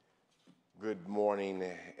Good morning,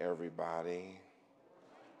 everybody,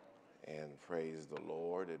 and praise the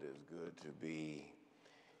Lord. It is good to be,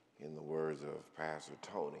 in the words of Pastor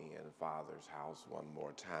Tony, in Father's house one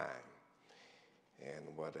more time. And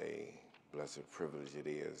what a blessed privilege it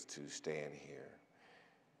is to stand here.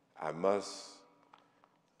 I must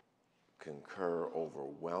concur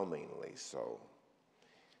overwhelmingly so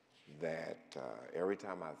that every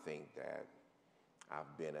time I think that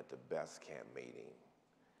I've been at the best camp meeting,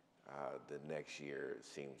 the next year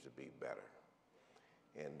seems to be better.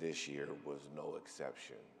 And this year was no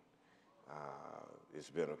exception. It's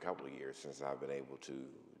been a couple of years since I've been able to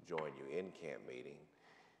join you in camp meeting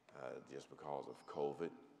just because of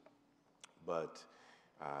COVID. But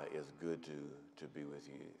it's good to be with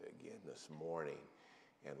you again this morning.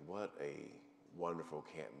 And what a wonderful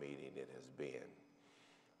camp meeting it has been.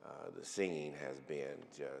 The singing has been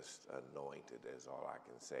just anointed, is all I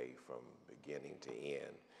can say, from beginning to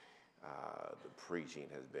end. The preaching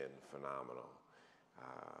has been phenomenal.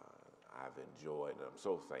 I've enjoyed, and I'm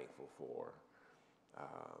so thankful for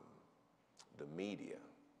the media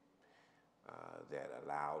that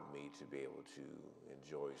allowed me to be able to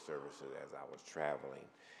enjoy services as I was traveling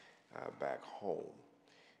back home.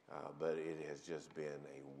 But it has just been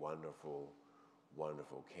a wonderful,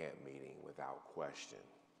 wonderful camp meeting without question.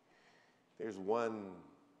 There's one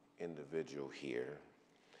individual here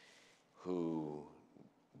who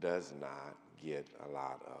does not get a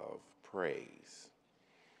lot of praise.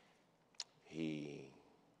 He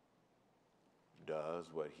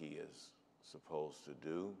does what he is supposed to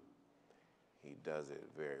do. He does it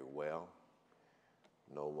very well.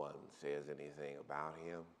 No one says anything about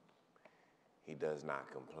him. He does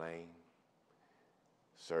not complain.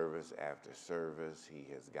 Service after service, he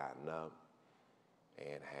has gotten up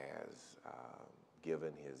and has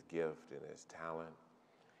given his gift and his talent.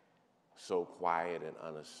 So quiet and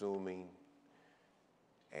unassuming,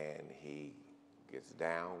 and he gets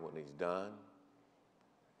down when he's done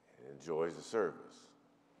and enjoys the service.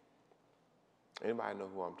 Anybody know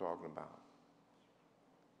who I'm talking about?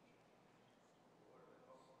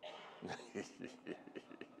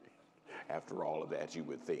 After all of that, you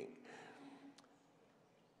would think.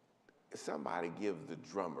 Somebody give the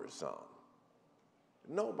drummer some.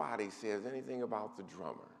 Nobody says anything about the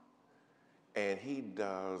drummer. And he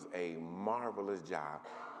does a marvelous job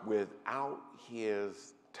without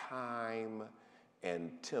his time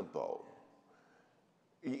and tempo.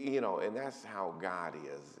 You know, and that's how God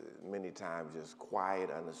is. Many times just quiet,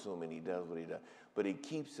 unassuming, he does what he does. But he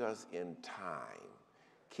keeps us in time,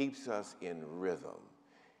 keeps us in rhythm,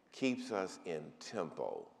 keeps us in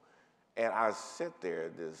tempo. And I sit there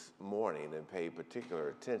this morning and pay particular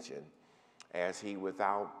attention as he,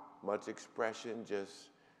 without much expression, just,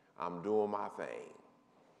 I'm doing my thing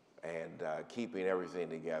and keeping everything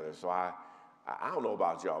together. So I don't know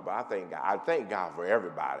about y'all, but I thank God for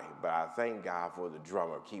everybody, but I thank God for the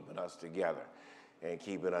drummer keeping us together and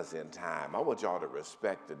keeping us in time. I want y'all to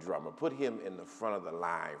respect the drummer. Put him in the front of the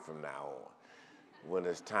line from now on when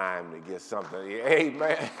it's time to get something.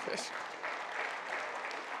 Amen.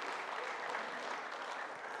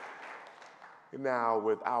 Now,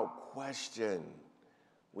 without question,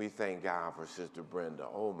 we thank God for Sister Brenda.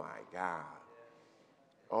 Oh, my God.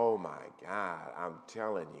 Oh, my God. I'm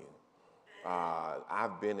telling you,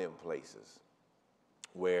 I've been in places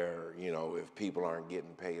where, you know, if people aren't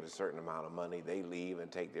getting paid a certain amount of money, they leave and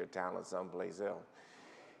take their talent someplace else.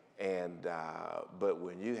 And but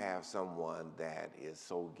when you have someone that is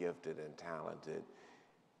so gifted and talented,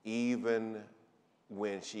 even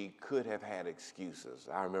when she could have had excuses.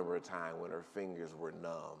 I remember a time when her fingers were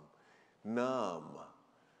numb,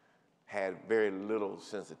 had very little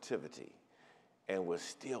sensitivity, and was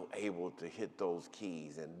still able to hit those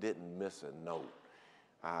keys and didn't miss a note.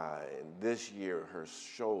 And this year, her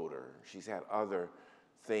shoulder, she's had other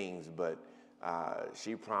things, but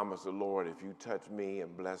she promised the Lord, if you touch me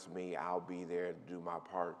and bless me, I'll be there to do my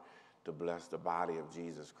part to bless the body of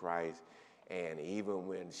Jesus Christ. And even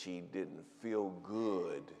when she didn't feel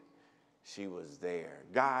good, she was there.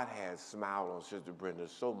 God has smiled on Sister Brenda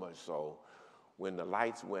so much so, when the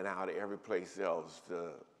lights went out every place else,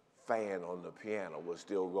 the fan on the piano was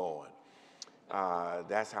still going.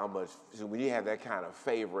 That's how much, so when you have that kind of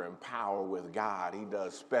favor and power with God, he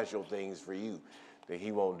does special things for you that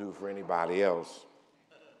he won't do for anybody else.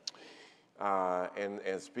 And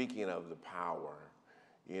speaking of the power,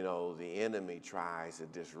 you know, the enemy tries to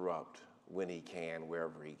disrupt when he can,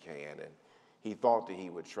 wherever he can. And he thought that he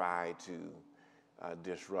would try to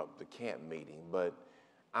disrupt the camp meeting, but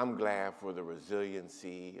I'm glad for the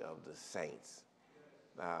resiliency of the saints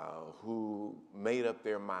who made up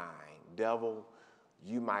their mind. Devil,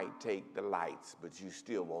 you might take the lights, but you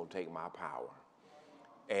still won't take my power.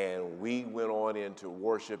 And we went on into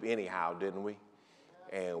worship anyhow, didn't we?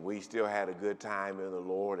 And we still had a good time in the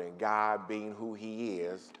Lord. And God, being who he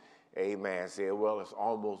is, amen, said, well, it's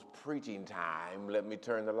almost preaching time. Let me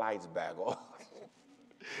turn the lights back on.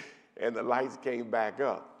 And the lights came back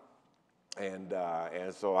up. And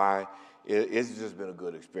so it's just been a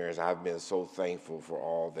good experience. I've been so thankful for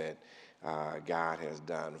all that God has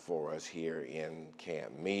done for us here in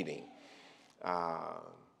camp meeting.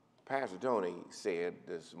 Pastor Tony said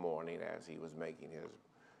this morning as he was making his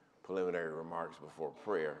preliminary remarks before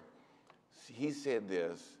prayer, he said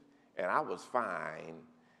this, and I was fine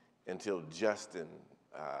until Justin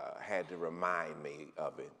had to remind me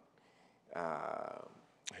of it.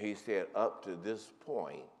 He said, up to this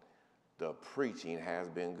point, the preaching has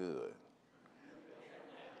been good.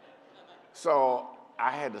 So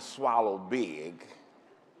I had to swallow big,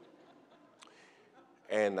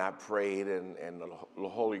 and I prayed, and the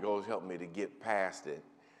Holy Ghost helped me to get past it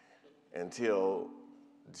until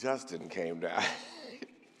Justin came down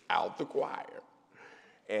out the choir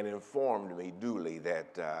and informed me duly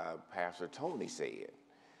that Pastor Tony said.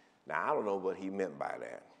 Now, I don't know what he meant by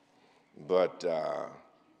that, but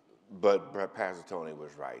Pastor Tony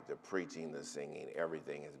was right. The preaching, the singing,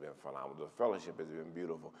 everything has been phenomenal. The fellowship has been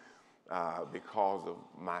beautiful. Because of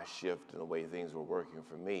my shift and the way things were working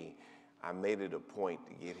for me, I made it a point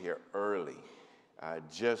to get here early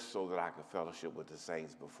just so that I could fellowship with the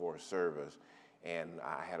saints before service. And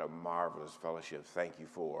I had a marvelous fellowship. Thank you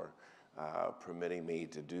for permitting me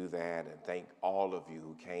to do that. And thank all of you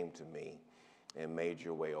who came to me and made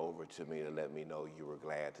your way over to me to let me know you were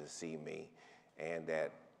glad to see me and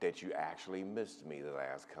that you actually missed me the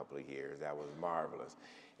last couple of years. That was marvelous.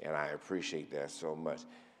 And I appreciate that so much.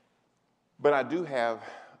 But I do have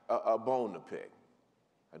a bone to pick.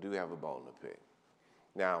 I do have a bone to pick.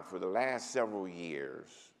 Now, for the last several years,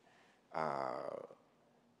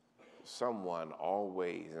 someone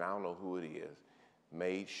always, and I don't know who it is,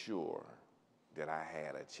 made sure that I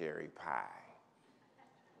had a cherry pie.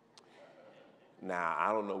 Now,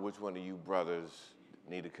 I don't know which one of you brothers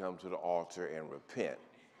need to come to the altar and repent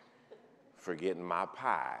for getting my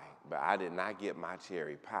pie, but I did not get my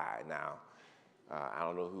cherry pie. Now, I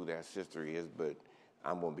don't know who that sister is, but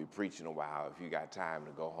I'm going to be preaching a while. If you got time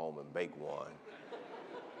to go home and bake one,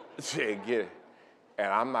 get it. And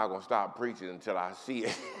I'm not going to stop preaching until I see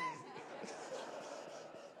it.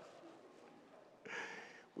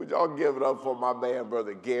 Would y'all give it up for my man,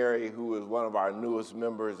 Brother Gary, who is one of our newest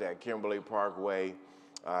members at Kimberly Parkway.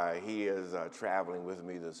 He is traveling with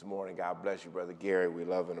me this morning. God bless you, Brother Gary. We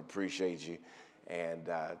love and appreciate you. And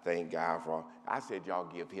thank God for all. I said y'all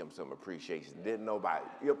give him some appreciation. Didn't nobody.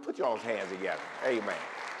 Put y'all's hands together. Amen.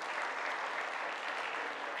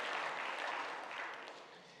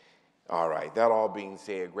 All right. That all being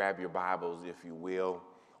said, grab your Bibles, if you will.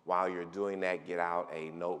 While you're doing that, get out a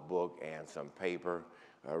notebook and some paper,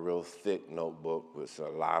 a real thick notebook with a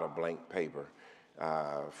lot of blank paper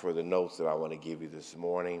for the notes that I want to give you this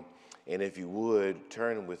morning. And if you would,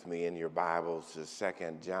 turn with me in your Bibles to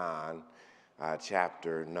 2 John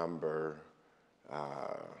chapter number,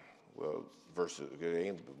 verses,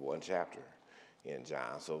 one chapter in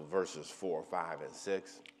John, so verses 4, 5, and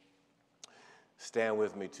 6. Stand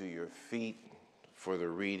with me to your feet for the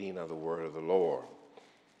reading of the word of the Lord.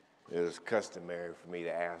 It is customary for me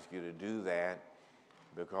to ask you to do that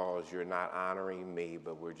because you're not honoring me,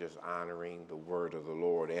 but we're just honoring the word of the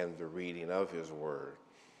Lord and the reading of his word.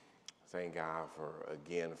 Thank God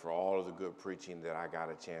for all of the good preaching that I got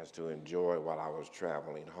a chance to enjoy while I was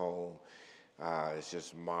traveling home. It's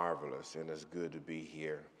just marvelous, and it's good to be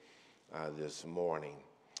here this morning.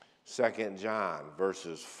 2 John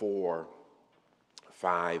verses 4,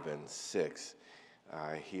 5, and 6.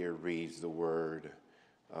 Here reads the word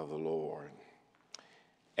of the Lord.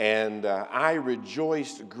 And I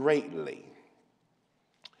rejoiced greatly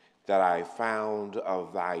that I found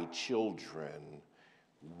of thy children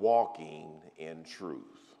walking in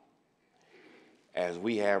truth, as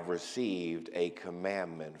we have received a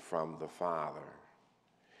commandment from the Father.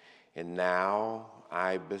 And now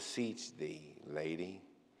I beseech thee, lady,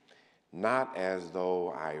 not as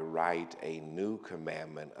though I write a new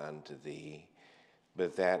commandment unto thee,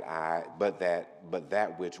 but that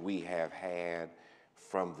which we have had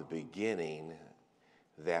from the beginning,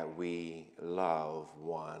 that we love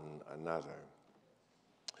one another.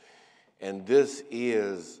 And this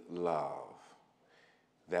is love,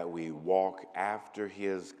 that we walk after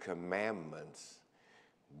his commandments.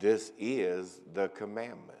 This is the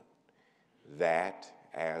commandment, that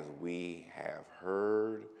as we have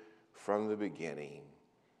heard from the beginning,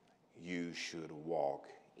 you should walk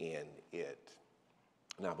in it.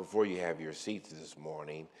 Now, before you have your seats this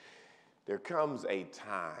morning, there comes a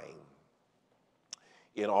time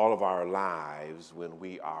in all of our lives when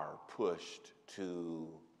we are pushed to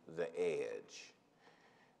the edge.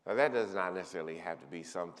 Now, that does not necessarily have to be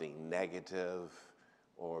something negative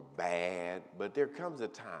or bad, but there comes a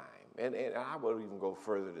time, and I would even go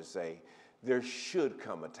further to say there should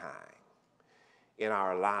come a time in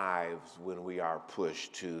our lives when we are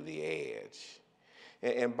pushed to the edge.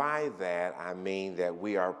 And by that, I mean that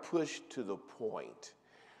we are pushed to the point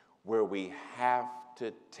where we have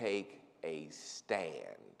to take a stand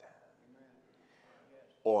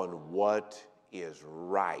on what is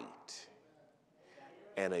right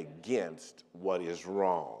and against what is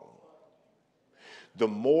wrong. The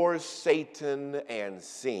more Satan and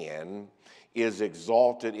sin is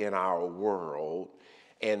exalted in our world,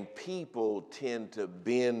 and people tend to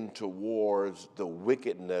bend towards the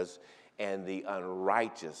wickedness and the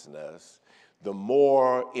unrighteousness, the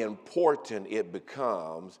more important it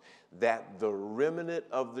becomes that the remnant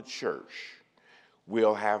of the church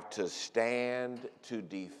will have to stand to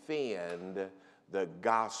defend the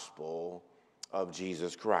gospel of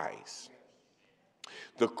Jesus Christ.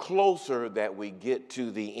 The closer that we get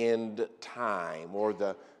to the end time or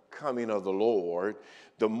the coming of the Lord,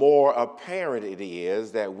 the more apparent it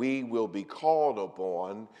is that we will be called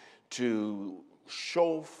upon to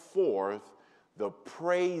show forth the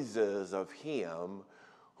praises of him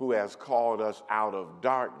who has called us out of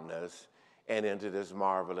darkness and into this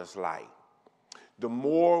marvelous light. The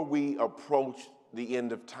more we approach the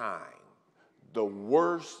end of time, the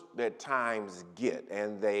worse that times get,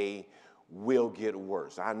 and they will get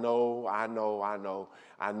worse. I know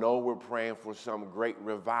we're praying for some great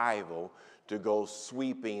revival to go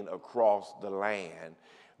sweeping across the land,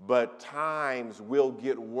 but times will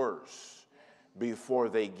get worse before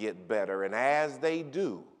they get better. And as they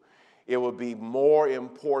do, it will be more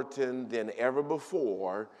important than ever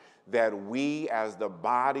before that we as the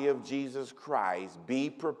body of Jesus Christ be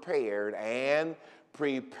prepared and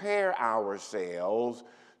prepare ourselves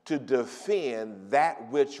to defend that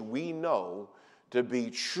which we know to be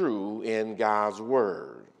true in God's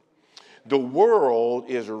word. The world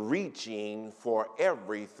is reaching for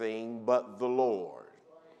everything but the Lord.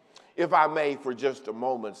 If I may, for just a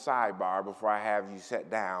moment, sidebar before I have you sit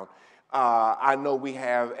down, I know we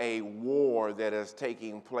have a war that is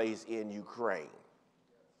taking place in Ukraine.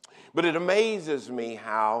 But it amazes me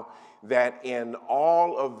how that in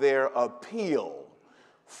all of their appeal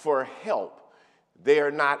for help,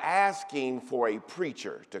 they're not asking for a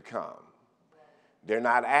preacher to come. They're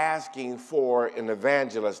not asking for an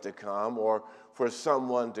evangelist to come or for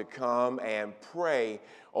someone to come and pray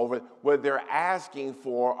over. What they're asking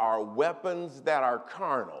for are weapons that are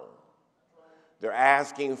carnal. They're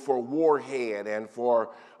asking for warhead and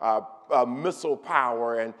for missile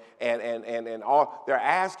power and all. They're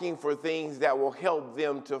asking for things that will help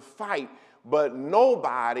them to fight. But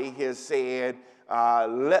nobody has said,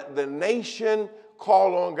 let the nation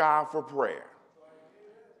call on God for prayer.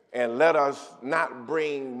 And let us not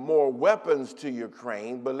bring more weapons to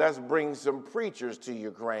Ukraine, but let's bring some preachers to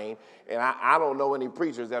Ukraine. And I don't know any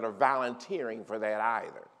preachers that are volunteering for that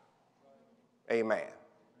either. Amen.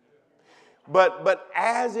 But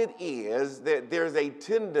as it is, that there's a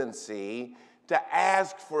tendency to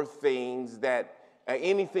ask for things that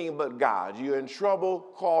anything but God. You're in trouble,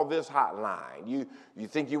 call this hotline. You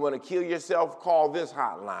think you want to kill yourself, call this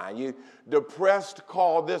hotline. You depressed,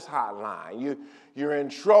 call this hotline. You're in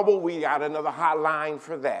trouble, we got another hotline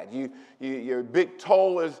for that. Your big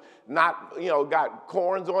toe is not, got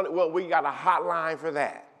corns on it. Well, we got a hotline for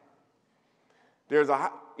that. There's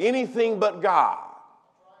anything but God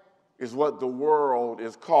is what the world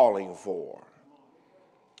is calling for.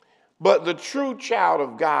 But the true child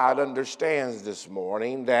of God understands this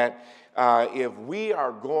morning that if we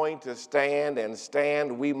are going to stand, and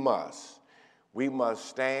stand we must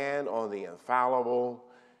stand on the infallible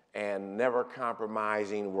and never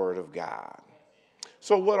compromising word of God.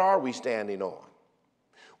 So what are we standing on?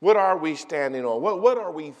 What are we standing on? What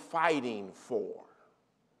are we fighting for?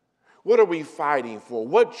 What are we fighting for?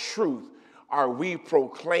 What truth are we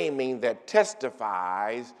proclaiming that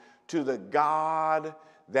testifies to the God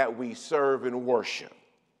that we serve and worship?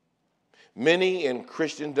 Many in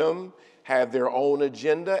Christendom have their own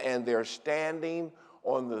agenda, and they're standing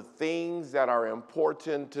on the things that are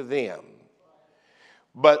important to them.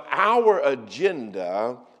 But our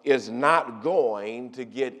agenda is not going to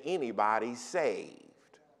get anybody saved.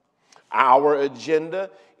 Our agenda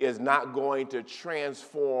is not going to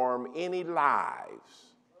transform any lives.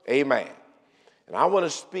 Amen. And I want to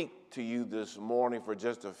speak to you this morning for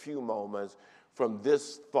just a few moments from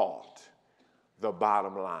this thought, the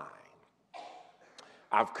bottom line.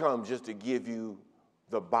 I've come just to give you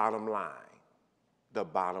the bottom line. The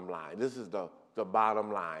bottom line. This is the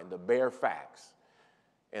bottom line, the bare facts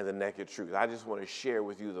and the naked truth. I just want to share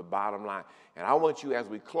with you the bottom line. And I want you, as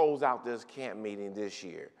we close out this camp meeting this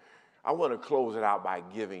year, I want to close it out by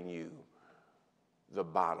giving you the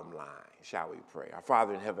bottom line. Shall we pray? Our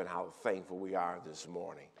Father in heaven, how thankful we are this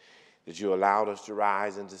morning that you allowed us to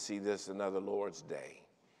rise and to see this another Lord's Day.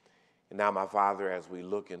 And now, my Father, as we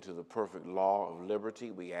look into the perfect law of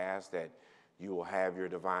liberty, we ask that you will have your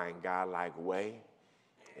divine God-like way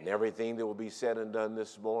and everything that will be said and done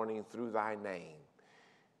this morning through thy name.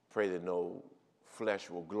 Pray that no flesh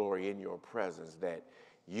will glory in your presence, that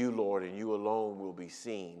you, Lord, and you alone will be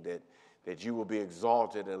seen, that you will be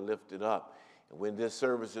exalted and lifted up. And when this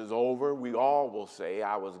service is over, we all will say,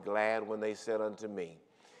 I was glad when they said unto me,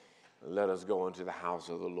 let us go into the house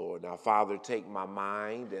of the Lord. Now, Father, take my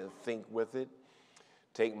mind and think with it.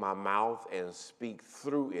 Take my mouth and speak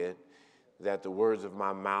through it, that the words of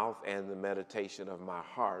my mouth and the meditation of my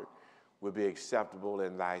heart will be acceptable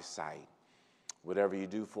in thy sight. Whatever you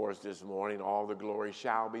do for us this morning, all the glory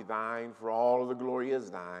shall be thine, for all of the glory is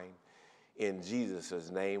thine. In Jesus'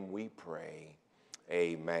 name we pray.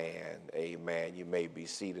 Amen. Amen. You may be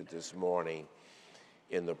seated this morning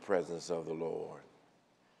in the presence of the Lord.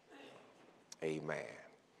 Amen.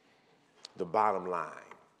 The bottom line.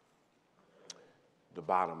 The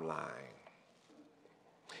bottom line.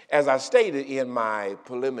 As I stated in my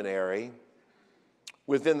preliminary,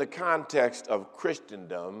 within the context of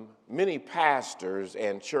Christendom, many pastors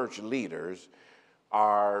and church leaders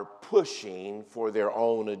are pushing for their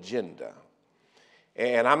own agenda.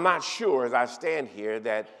 And I'm not sure, as I stand here,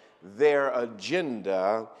 that their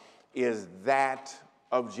agenda is that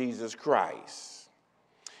of Jesus Christ.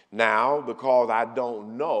 Now, because I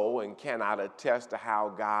don't know and cannot attest to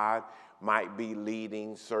how God might be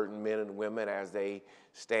leading certain men and women as they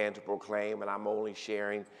stand to proclaim, and I'm only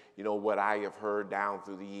sharing, what I have heard down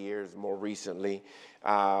through the years more recently.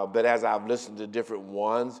 But as I've listened to different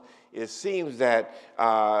ones, it seems that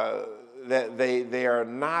that they are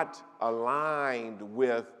not aligned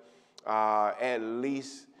with at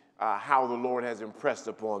least how the Lord has impressed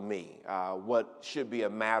upon me, what should be a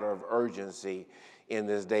matter of urgency in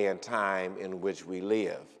this day and time in which we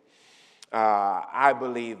live. I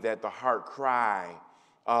believe that the heart cry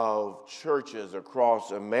of churches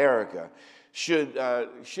across America should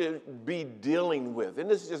be dealing with, and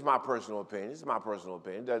this is just my personal opinion. This is my personal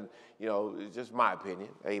opinion. Doesn't, it's just my opinion.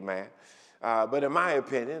 Amen. But in my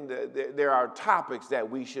opinion, there are topics that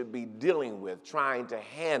we should be dealing with, trying to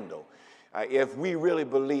handle. If we really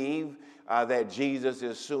believe that Jesus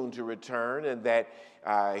is soon to return and that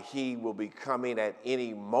he will be coming at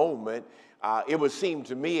any moment, it would seem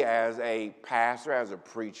to me as a pastor, as a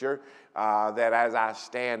preacher, that as I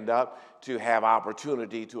stand up to have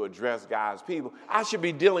opportunity to address God's people, I should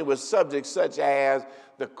be dealing with subjects such as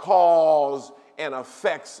the cause and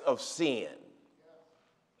effects of sin.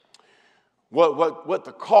 What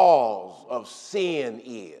the cause of sin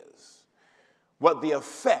is, what the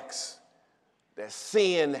effects that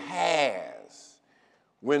sin has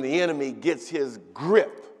when the enemy gets his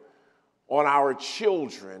grip on our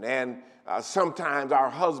children and sometimes our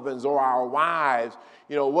husbands or our wives.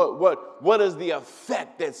 What is the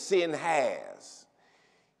effect that sin has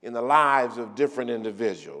in the lives of different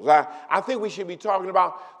individuals? I think we should be talking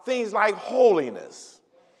about things like holiness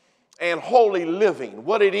and holy living,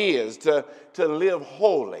 what it is to live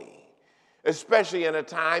holy, especially in a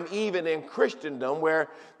time, even in Christendom, where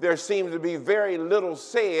there seems to be very little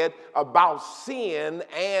said about sin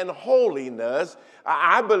and holiness.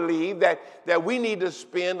 I believe that we need to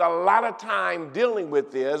spend a lot of time dealing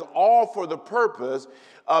with this, all for the purpose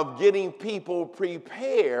of getting people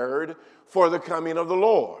prepared for the coming of the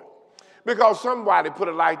Lord. Because somebody put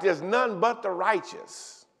it like this: none but the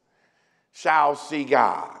righteous shall see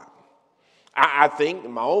God. I think,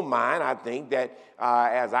 in my own mind, that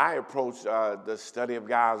as I approach the study of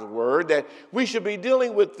God's word, that we should be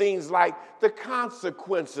dealing with things like the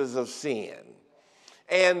consequences of sin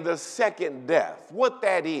and the second death, what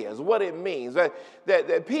that is, what it means.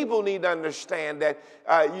 That people need to understand that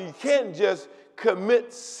you can't just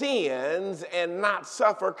commit sins and not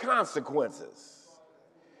suffer consequences.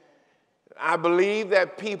 I believe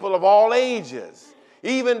that people of all ages,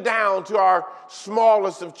 even down to our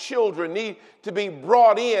smallest of children, need to be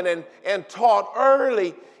brought in and taught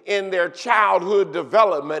early in their childhood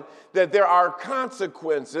development that there are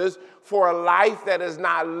consequences for a life that is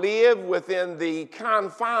not lived within the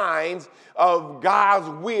confines of God's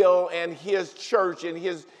will and his church and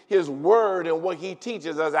his word and what he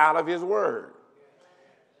teaches us out of his word.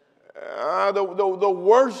 The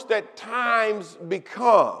worse that times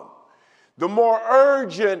become, the more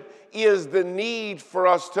urgent is the need for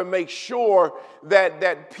us to make sure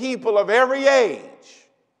that people of every age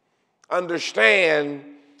understand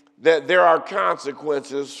that there are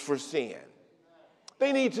consequences for sin.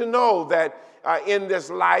 They need to know that in this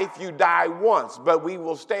life you die once, but we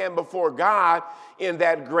will stand before God in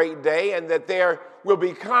that great day, and that there will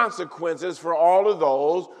be consequences for all of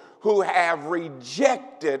those who have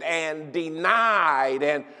rejected and denied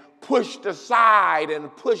and pushed aside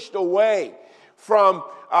and pushed away from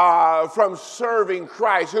serving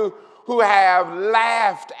Christ, who have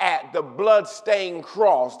laughed at the bloodstained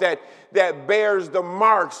cross that bears the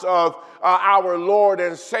marks of our Lord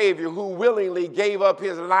and Savior, who willingly gave up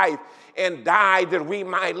his life and died that we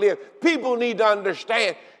might live. People need to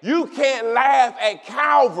understand you can't laugh at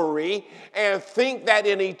Calvary and think that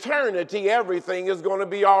in eternity everything is going to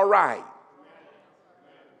be all right.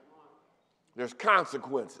 There's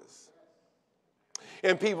consequences.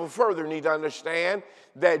 And people further need to understand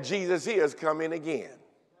that Jesus is coming again.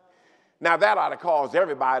 Now, that ought to cause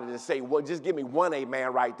everybody to say, well, just give me one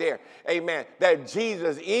amen right there. Amen. That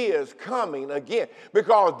Jesus is coming again.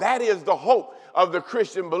 Because that is the hope of the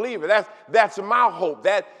Christian believer. That's my hope.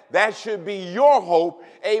 That should be your hope.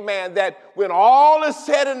 Amen. That when all is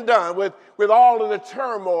said and done, with all of the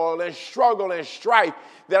turmoil and struggle and strife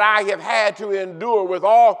that I have had to endure, with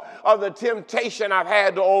all of the temptation I've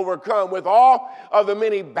had to overcome, with all of the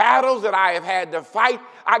many battles that I have had to fight,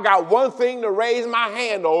 I got one thing to raise my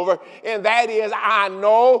hand over, and that is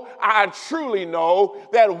I truly know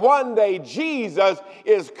that one day Jesus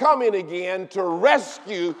is coming again to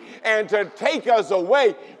rescue and to take us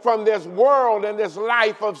away from this world and this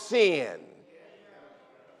life of sin.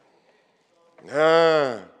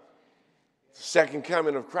 Second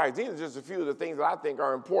coming of Christ. These are just a few of the things that I think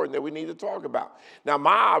are important that we need to talk about. Now,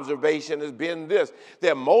 my observation has been this,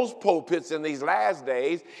 that most pulpits in these last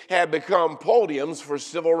days have become podiums for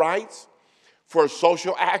civil rights, for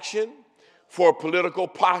social action, for political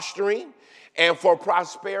posturing, and for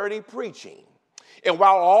prosperity preaching. And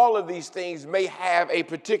while all of these things may have a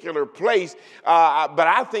particular place, but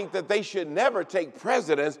I think that they should never take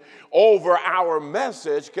precedence over our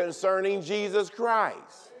message concerning Jesus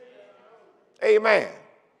Christ. Amen.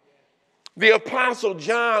 The Apostle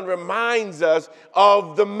John reminds us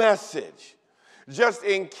of the message, just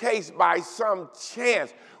in case by some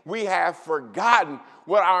chance we have forgotten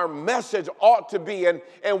what our message ought to be and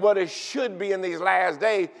what it should be in these last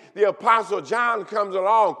days. The Apostle John comes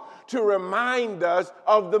along to remind us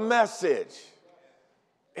of the message.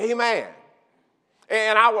 Amen.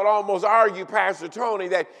 And I would almost argue, Pastor Tony,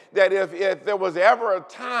 that if there was ever a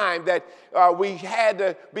time that we had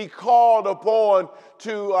to be called upon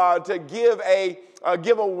to give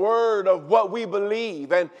a word of what we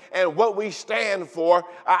believe and what we stand for,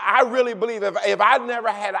 I really believe if I never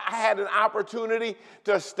had an opportunity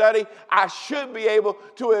to study, I should be able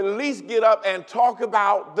to at least get up and talk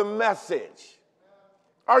about the message.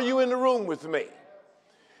 Are you in the room with me?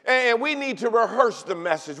 And we need to rehearse the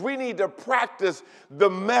message. We need to practice the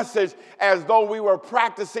message as though we were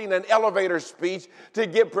practicing an elevator speech to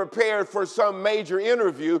get prepared for some major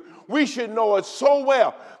interview. We should know it so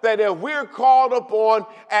well that if we're called upon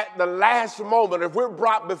at the last moment, if we're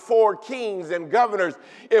brought before kings and governors,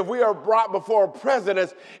 if we are brought before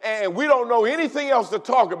presidents and we don't know anything else to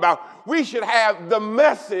talk about, we should have the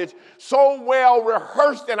message so well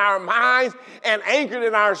rehearsed in our minds and anchored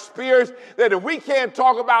in our spirits that if we can't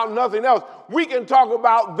talk about nothing else, we can talk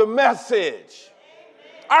about the message.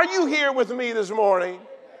 Are you here with me this morning?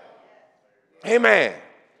 Amen.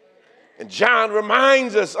 And John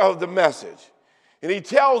reminds us of the message. And he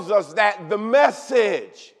tells us that the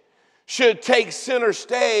message should take center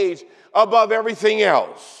stage above everything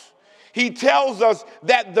else. He tells us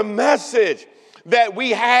that the message that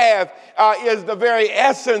we have is the very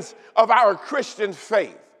essence of our Christian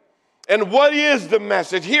faith. And what is the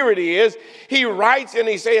message? Here it is. He writes and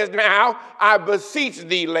he says, now I beseech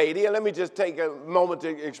thee, lady. And let me just take a moment to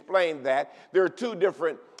explain that. There are two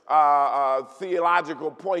different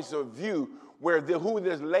theological points of view where who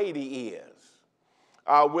this lady is.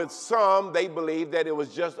 With some, they believe that it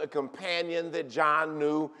was just a companion that John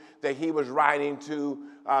knew that he was writing to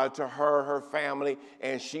her family,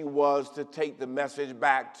 and she was to take the message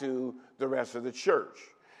back to the rest of the church.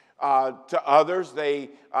 To others, they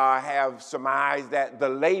have surmised that the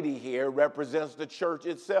lady here represents the church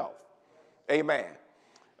itself. Amen.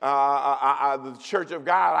 The church of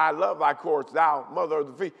God, I love thy courts, thou mother of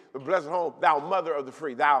the free, the blessed home, thou mother of the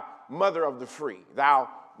free, thou mother of the free, thou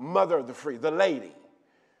mother of the free, the lady,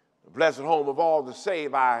 the blessed home of all the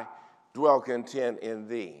saved, I dwell content in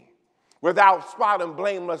thee. Without spot and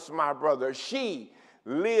blameless, my brother, she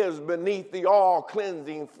lives beneath the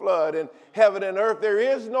all-cleansing flood. In heaven and earth there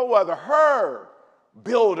is no other. Her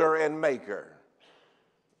builder and maker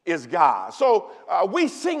is God. So we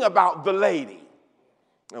sing about the lady.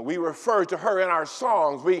 And we refer to her in our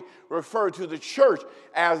songs. We refer to the church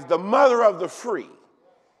as the mother of the free.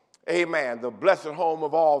 Amen. The blessed home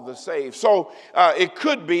of all the saved. So it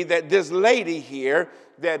could be that this lady here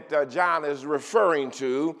that John is referring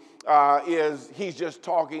to he's just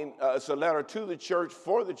talking, it's a letter to the church,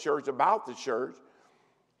 for the church, about the church.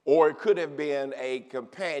 Or it could have been a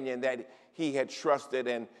companion that he had trusted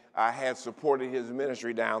and had supported his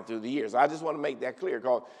ministry down through the years. I just want to make that clear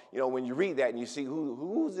because, when you read that and you see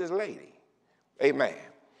who's this lady? Amen.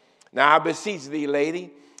 Now I beseech thee,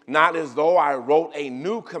 lady, not as though I wrote a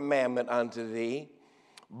new commandment unto thee,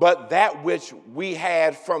 but that which we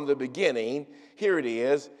had from the beginning, here it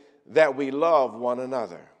is, that we love one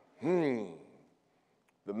another. The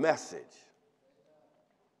message.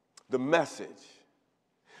 The message.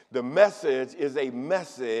 The message is a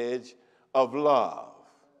message of love.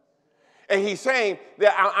 And he's saying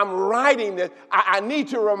that I'm writing this. I need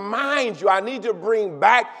to remind you, I need to bring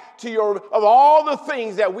back to of all the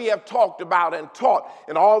things that we have talked about and taught,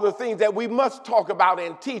 and all the things that we must talk about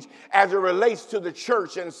and teach as it relates to the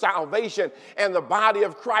church and salvation and the body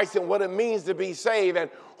of Christ and what it means to be saved and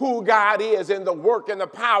who God is and the work and the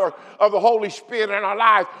power of the Holy Spirit in our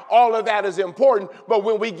lives. All of that is important. But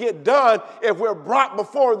when we get done, if we're brought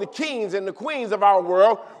before the kings and the queens of our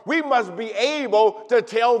world, we must be able to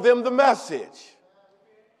tell them the message.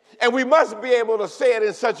 And we must be able to say it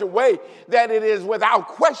in such a way that it is without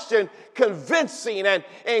question convincing and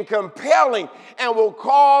compelling and will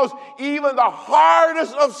cause even the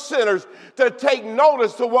hardest of sinners to take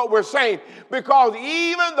notice to what we're saying. Because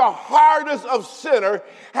even the hardest of sinners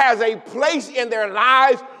has a place in their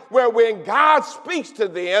lives where when God speaks to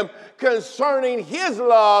them concerning his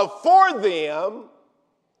love for them,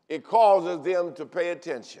 it causes them to pay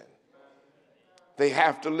attention. They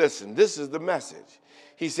have to listen. This is the message.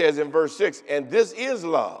 He says in verse 6, and this is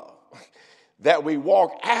love, that we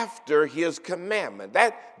walk after his commandment.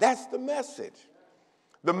 That's the message.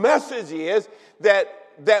 The message is that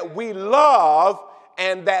we love,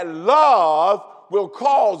 and that love will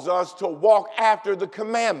cause us to walk after the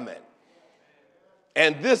commandment.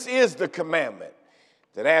 And this is the commandment,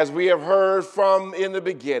 that as we have heard from in the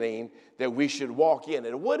beginning, that we should walk in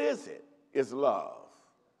it. What is it? It's love.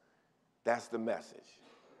 That's the message.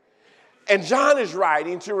 And John is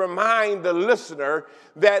writing to remind the listener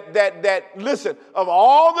that listen, of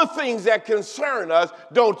all the things that concern us,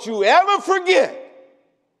 don't you ever forget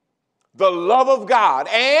the love of God,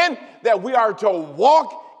 and that we are to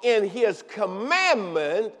walk in his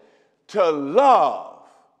commandment to love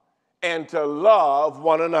and to love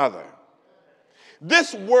one another.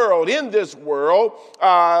 This world, in this world,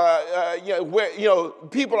 where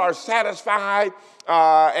people are satisfied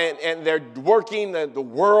and they're working, the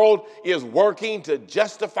world is working to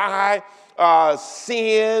justify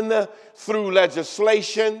sin through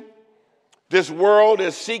legislation. This world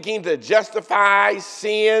is seeking to justify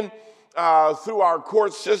sin through our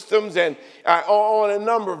court systems and on a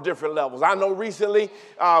number of different levels. I know recently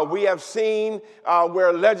we have seen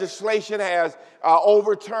where legislation has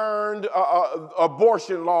overturned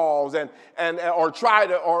abortion laws and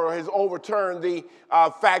has overturned the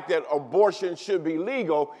fact that abortion should be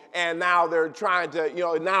legal, and now they're trying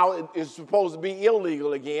to, now it's supposed to be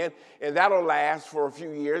illegal again, and that'll last for a few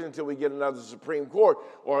years until we get another Supreme Court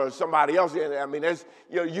or somebody else. I mean,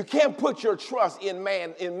 you can't put your trust in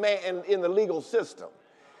the legal system,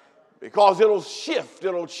 because it'll shift,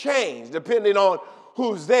 it'll change depending on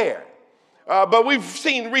who's there. But we've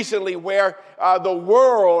seen recently where the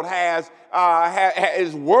world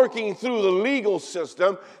is working through the legal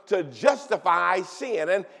system to justify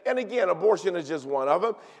sin. And again, abortion is just one of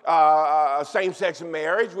them. Same-sex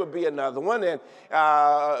marriage would be another one. And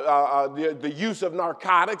the use of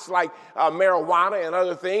narcotics like marijuana and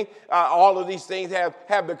other things, all of these things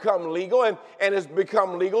have become legal, and it's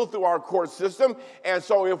become legal through our court system. And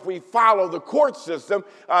so if we follow the court system,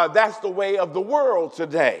 that's the way of the world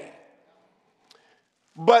today.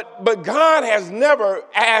 But God has never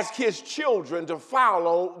asked his children to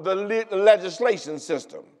follow the legislation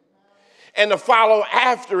system. and to follow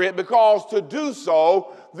after it, because to do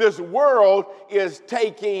so, this world is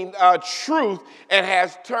taking truth and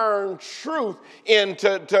has turned truth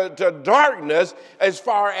into darkness as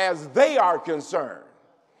far as they are concerned.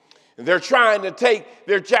 They're trying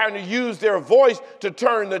to use their voice to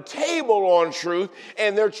turn the table on truth,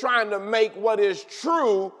 and they're trying to make what is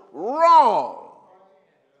true wrong.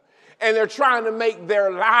 And they're trying to make their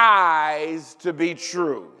lies to be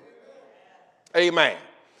true. Amen.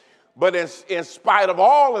 But in spite of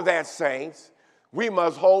all of that, saints, we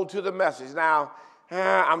must hold to the message. Now,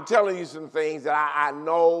 I'm telling you some things that I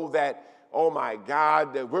know that, oh my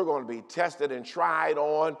God, that we're going to be tested and tried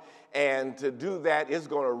on. And to do that, it's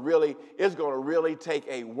going to really take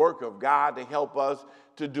a work of God to help us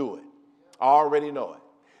to do it. I already know it.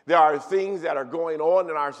 There are things that are going on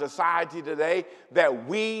in our society today that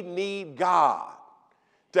we need God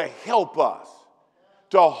to help us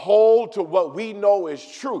to hold to what we know is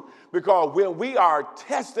true. Because when we are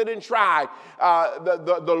tested and tried,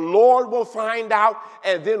 the Lord will find out,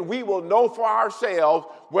 and then we will know for ourselves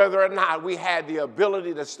whether or not we had the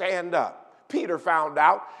ability to stand up. Peter found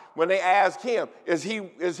out when they asked him,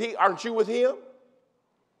 aren't you with him?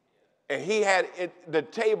 And he had the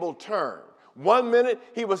table turned. 1 minute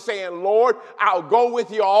he was saying, Lord, I'll go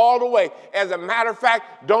with you all the way. As a matter of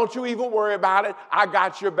fact, don't you even worry about it. I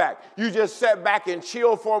got your back. You just sit back and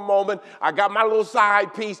chill for a moment. I got my little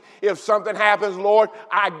side piece. If something happens, Lord,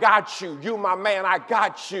 I got you. You, my man, I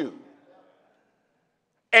got you.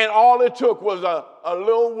 And all it took was a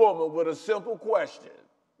little woman with a simple question.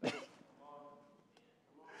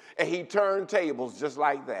 And he turned tables just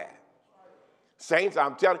like that. Saints,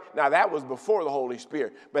 I'm telling you, now that was before the Holy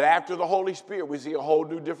Spirit. But after the Holy Spirit, we see a whole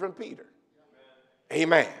new different Peter.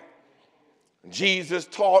 Amen. Jesus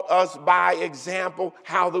taught us by example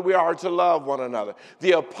how that we are to love one another.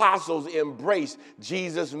 The apostles embraced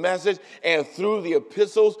Jesus' message, and through the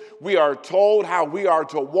epistles, we are told how we are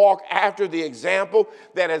to walk after the example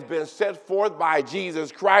that has been set forth by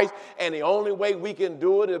Jesus Christ, and the only way we can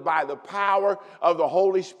do it is by the power of the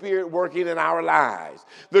Holy Spirit working in our lives.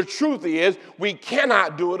 The truth is, we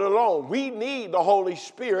cannot do it alone. We need the Holy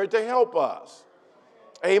Spirit to help us.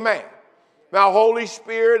 Amen. Now, Holy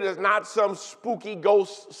Spirit is not some spooky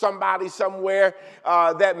ghost, somebody somewhere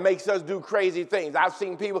that makes us do crazy things. I've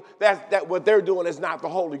seen people, that what they're doing is not the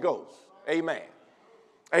Holy Ghost. Amen.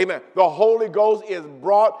 Amen. The Holy Ghost is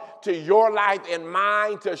brought to your life and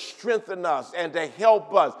mine to strengthen us and to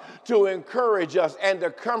help us, to encourage us and to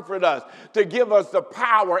comfort us, to give us the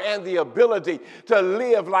power and the ability to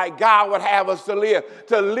live like God would have us to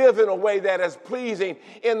live in a way that is pleasing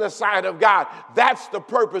in the sight of God. That's the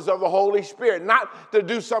purpose of the Holy Spirit, not to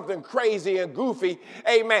do something crazy and goofy,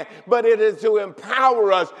 amen, but it is to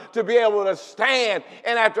empower us to be able to stand,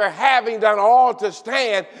 and after having done all to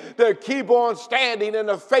stand, to keep on standing in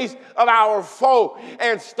the face of our foe,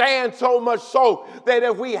 and stand so much so that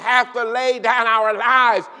if we have to lay down our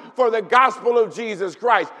lives for the gospel of Jesus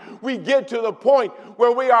Christ, we get to the point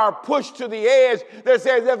where we are pushed to the edge that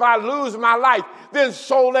says, if I lose my life, then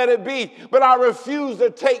so let it be. But I refuse to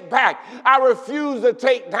take back. I refuse to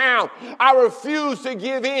take down. I refuse to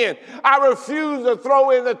give in. I refuse to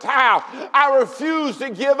throw in the towel. I refuse to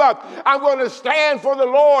give up. I'm going to stand for the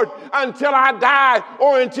Lord until I die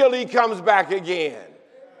or until he comes back again.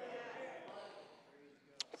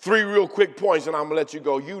 3 real quick points, and I'm going to let you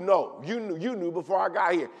go. You knew before I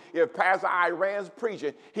got here. If Pastor Iran's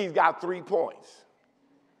preaching, he's got 3 points.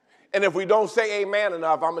 And if we don't say amen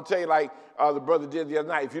enough, I'm going to tell you like the brother did the other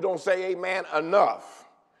night. If you don't say amen enough,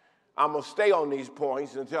 I'm going to stay on these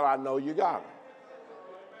points until I know you got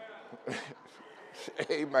them.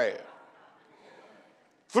 Amen.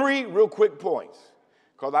 3 real quick points,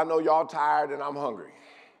 because I know y'all tired and I'm hungry.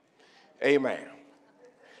 Amen.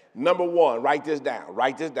 Number 1, write this down.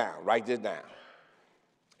 And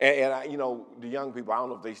the young people, I don't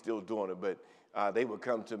know if they're still doing it, but they would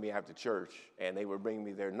come to me after church and they would bring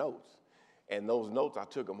me their notes. And those notes, I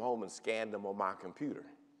took them home and scanned them on my computer.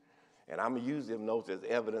 And I'm going to use them notes as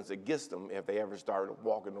evidence against them if they ever started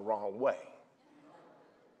walking the wrong way.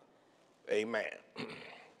 Amen.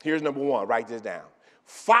 Here's number 1, write this down.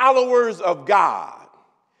 Followers of God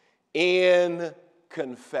in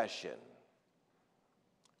confession.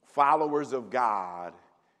 Followers of God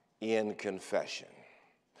in confession.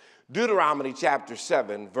 Deuteronomy chapter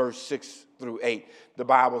 7, verse 6 through 8, the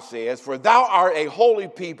Bible says, "For thou art a holy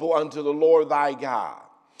people unto the Lord thy God.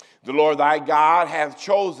 The Lord thy God hath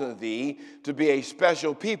chosen thee to be a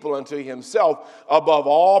special people unto himself above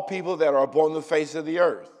all people that are upon the face of the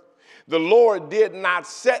earth. The Lord did not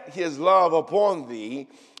set his love upon thee,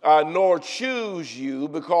 nor choose you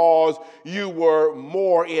because you were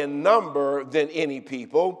more in number than any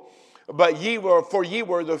people, but ye were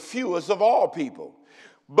the fewest of all people.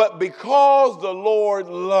 But because the Lord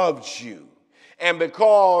loved you, and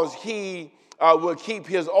because he will keep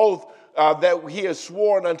his oath that he has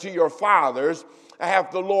sworn unto your fathers,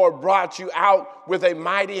 hath the Lord brought you out with a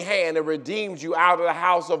mighty hand and redeemed you out of the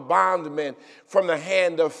house of bondmen from the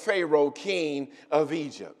hand of Pharaoh, king of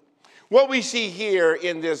Egypt. What we see here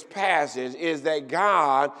in this passage is that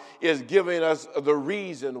God is giving us the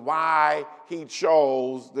reason why he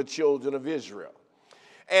chose the children of Israel.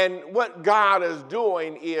 And what God is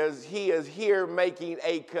doing is he is here making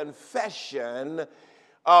a confession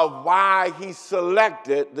of why he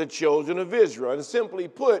selected the children of Israel. And simply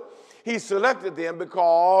put, he selected them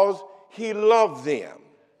because he loved them.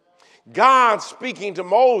 God, speaking to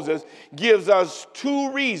Moses, gives us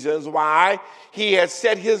two reasons why he has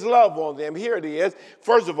set his love on them. Here it is.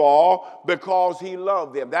 First of all, because he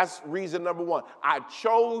loved them. That's reason number one. I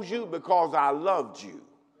chose you because I loved you.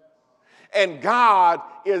 And God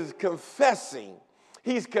is confessing.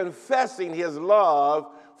 He's confessing his love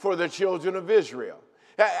for the children of Israel.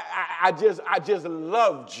 I just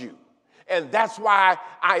loved you. And that's why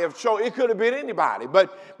I have chosen. It could have been anybody,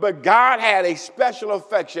 but God had a special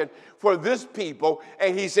affection for this people,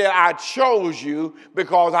 and he said, I chose you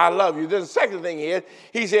because I love you. Then the second thing is,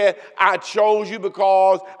 he said, I chose you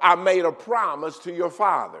because I made a promise to your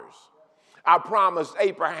fathers. I promised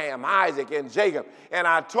Abraham, Isaac, and Jacob, and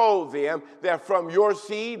I told them that from your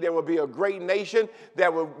seed there will be a great nation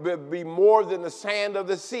that will be more than the sand of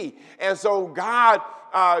the sea. And so God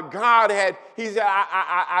he said,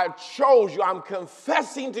 I chose you. I'm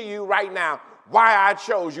confessing to you right now why I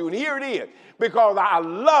chose you. And here it is, because I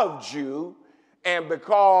loved you and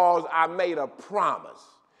because I made a promise.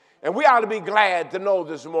 And we ought to be glad to know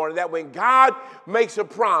this morning that when God makes a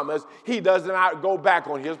promise, he does not go back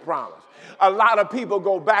on his promise. A lot of people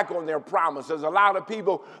go back on their promises. A lot of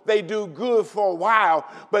people, they do good for a while,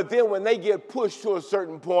 but then when they get pushed to a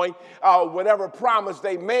certain point, whatever promise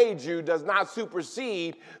they made you does not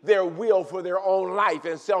supersede their will for their own life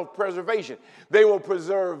and self-preservation. They will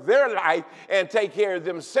preserve their life and take care of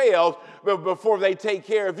themselves before they take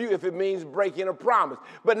care of you if it means breaking a promise.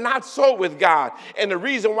 But not so with God. And the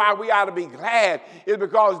reason why we ought to be glad is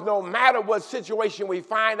because no matter what situation we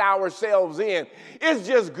find ourselves in, it's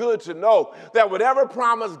just good to know that whatever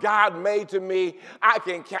promise God made to me, I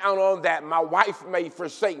can count on that. My wife may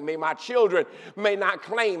forsake me. My children may not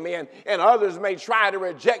claim me, and others may try to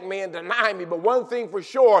reject me and deny me. But one thing for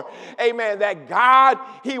sure, amen, that God,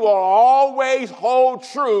 he will always hold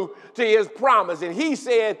true to his promise. And he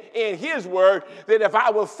said in his word that if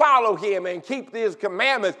I will follow him and keep his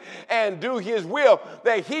commandments and do his will,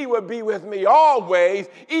 that he would be with me always,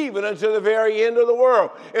 even unto the very end of the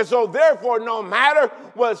world. And so therefore, no matter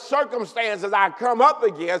what circumstances I come up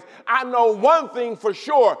against, I know one thing for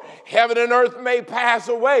sure: heaven and earth may pass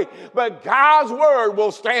away, but God's word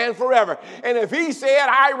will stand forever. And if he said,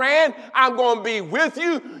 Iran, I'm going to be with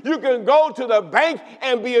you, you can go to the bank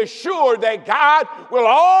and be assured that God will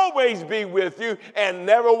always be with you and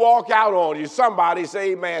never walk out on you. Somebody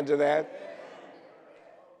say amen to that.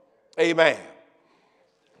 Amen.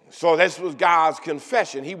 So this was God's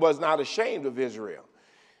confession. He was not ashamed of Israel.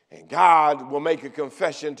 And God will make a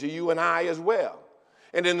confession to you and I as well.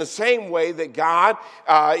 And in the same way that God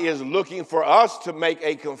is looking for us to make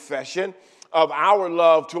a confession of our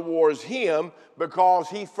love towards him because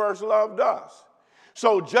he first loved us.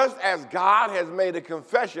 So just as God has made a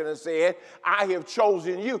confession and said, I have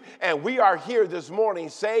chosen you, and we are here this morning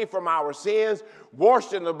saved from our sins,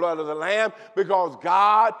 washed in the blood of the Lamb, because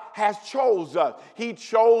God has chose us. He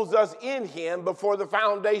chose us in him before the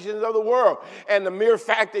foundations of the world. And the mere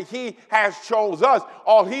fact that he has chose us,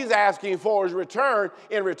 all he's asking for is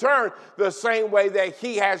in return, the same way that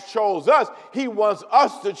he has chose us, he wants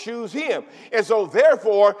us to choose him. And so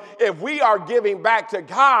therefore, if we are giving back to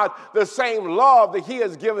God the same love that he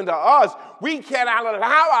has given to us, we cannot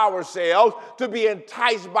allow ourselves to be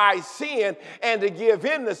enticed by sin and to give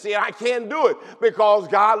in to sin. I can't do it because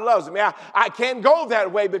God loves me. I can't go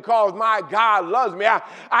that way because my God loves me.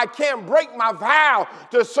 I can't break my vow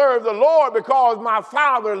to serve the Lord because my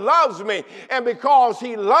Father loves me. And because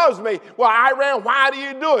he loves me, well, Iran, why do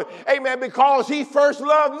you do it? Amen, because he first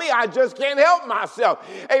loved me. I just can't help myself.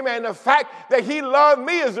 Amen, the fact that he loved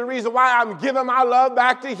me is the reason why I'm giving my love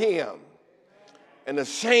back to him. In the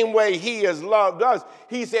same way he has loved us,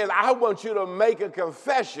 he says, I want you to make a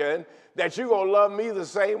confession that you're going to love me the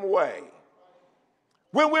same way.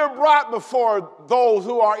 When we're brought before those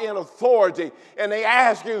who are in authority and they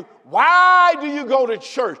ask you, why do you go to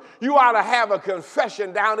church? You ought to have a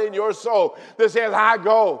confession down in your soul that says, I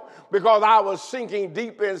go because I was sinking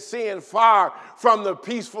deep in sin, far from the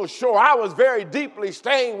peaceful shore. I was very deeply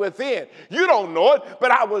staying within. You don't know it, but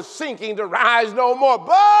I was sinking to rise no more.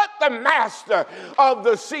 But the master of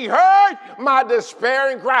the sea heard my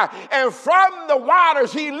despairing cry, and from the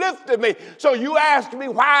waters he lifted me. So you ask me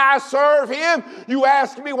why I serve him. You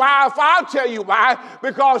ask me why. If I'll tell you why,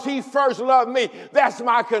 because he first loved me. That's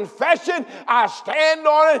my confession. I stand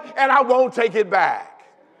on it, and I won't take it back.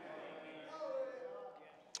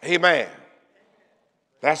 Amen.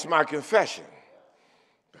 That's my confession.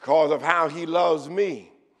 Because of how he loves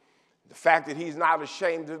me, the fact that he's not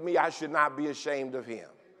ashamed of me, I should not be ashamed of him.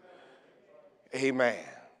 Amen.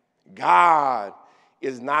 God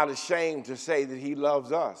is not ashamed to say that he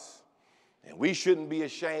loves us. And we shouldn't be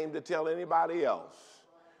ashamed to tell anybody else.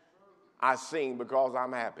 I sing because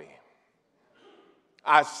I'm happy.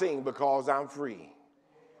 I sing because I'm free.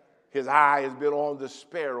 His eye has been on the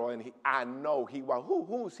sparrow, and I know he will.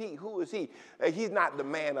 Who is he? Who is he? He's not the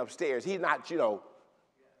man upstairs. He's not,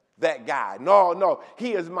 that guy. No.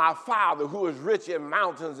 He is my Father who is rich in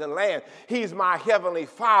mountains and land. He's my heavenly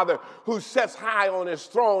Father who sits high on his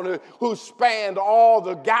throne, who spanned all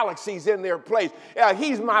the galaxies in their place.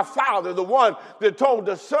 He's my Father, the one that told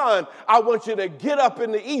the sun, I want you to get up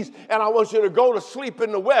in the east and I want you to go to sleep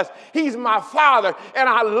in the west. He's my Father, and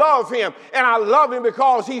I love him, and I love him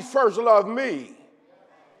because he first loved me.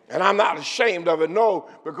 And I'm not ashamed of it, no,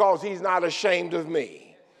 because he's not ashamed of me.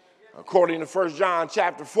 According to 1 John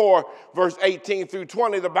chapter 4, verse 18 through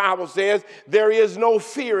 20, the Bible says, there is no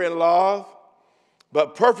fear in love,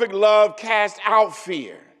 but perfect love casts out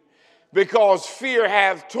fear, because fear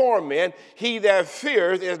hath torment. He that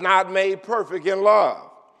feareth is not made perfect in love.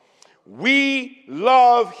 We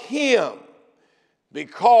love him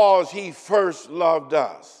because he first loved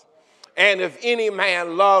us. And if any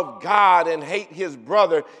man love God and hate his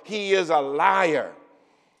brother, he is a liar.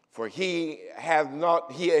 For he has not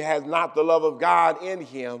the love of God in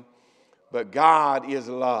him, but God is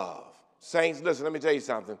love. Saints, listen, let me tell you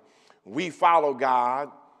something. We follow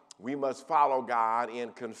God. We must follow God in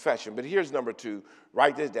confession. But here's number 2.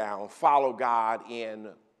 Write this down. Follow God in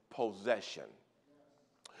possession.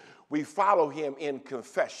 We follow him in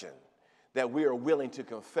confession, that we are willing to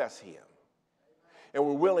confess him. And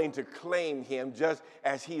we're willing to claim him just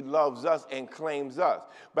as he loves us and claims us.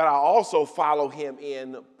 But I also follow him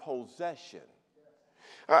in possession.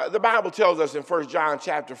 The Bible tells us in 1 John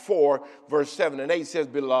chapter 4, verse 7 and 8 says,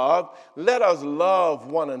 Beloved, let us love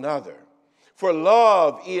one another. For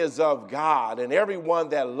love is of God, and everyone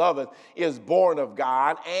that loveth is born of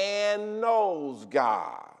God and knows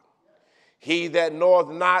God. He that knoweth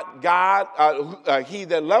not God, he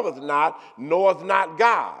that loveth not, knoweth not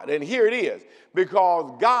God. And here it is,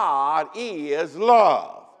 because God is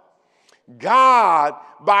love. God,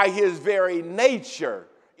 by his very nature,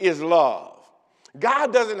 is love.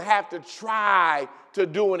 God doesn't have to try to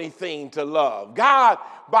do anything to love. God,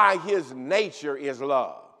 by his nature, is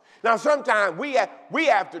love. Now, sometimes we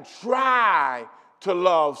have to try to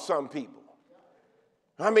love some people.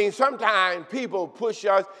 I mean, sometimes people push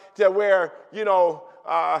us to where,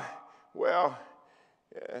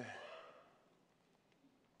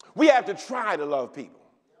 we have to try to love people.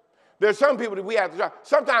 There's some people that we have to try.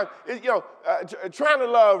 Sometimes, trying to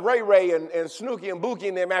love Ray and Snooky and Bookie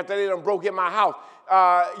and them after they done broke in my house,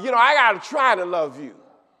 I got to try to love you.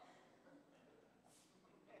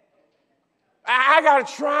 I got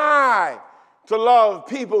to try to love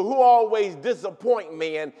people who always disappoint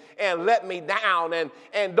me and let me down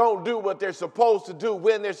and don't do what they're supposed to do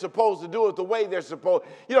when they're supposed to do it the way they're supposed.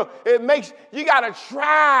 You got to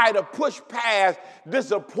try to push past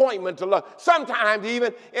disappointment to love. Sometimes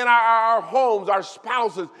even in our homes, our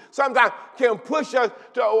spouses sometimes can push us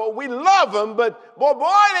to, we love them, but boy,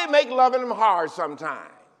 they make loving them hard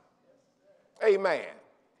sometimes. Amen.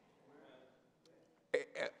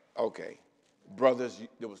 Okay. Brothers,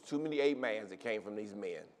 there was too many amens that came from these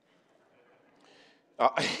men.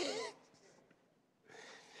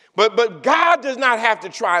 But God does not have to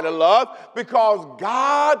try to love, because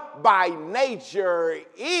God by nature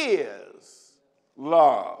is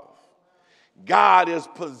love. God is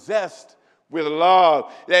possessed with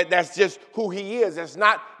love. That's just who he is. It's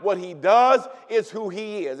not what he does, it's who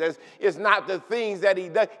he is. It's not the things that he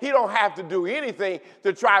does. He don't have to do anything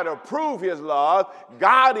to try to prove his love.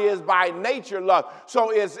 God is by nature love. So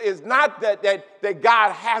it's not that that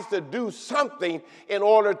God has to do something in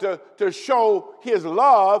order to show his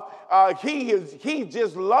love. He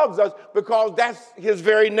just loves us because that's his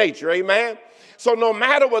very nature. Amen? So no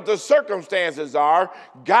matter what the circumstances are,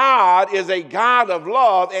 God is a God of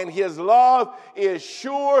love, and his love is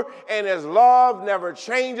sure, and his love never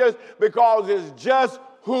changes because it's just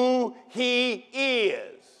who he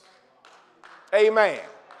is. Amen.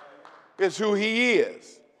 It's who he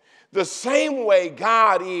is. The same way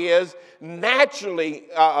God is naturally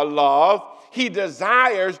love, he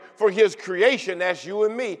desires for his creation, that's you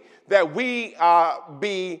and me, that we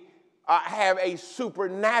have a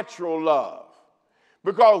supernatural love.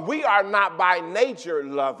 Because we are not by nature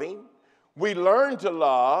loving. We learn to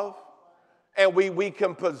love, and we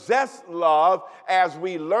can possess love as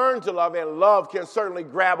we learn to love, and love can certainly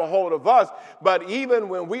grab a hold of us. But even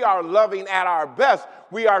when we are loving at our best,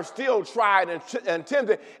 we are still tried and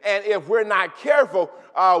tempted. And if we're not careful,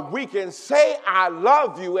 we can say, I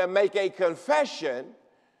love you, and make a confession,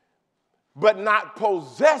 but not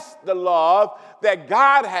possess the love that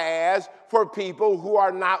God has for people who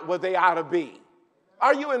are not what they ought to be.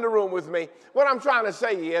 Are you in the room with me? What I'm trying to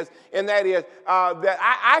say is, and that is that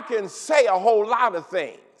I can say a whole lot of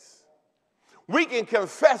things. We can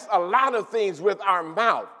confess a lot of things with our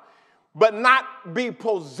mouth, but not be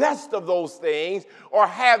possessed of those things or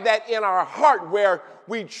have that in our heart where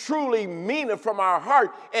we truly mean it from our heart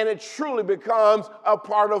and it truly becomes a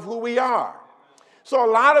part of who we are. So a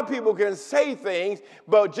lot of people can say things,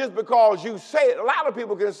 but just because you say it, a lot of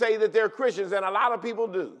people can say that they're Christians, and a lot of people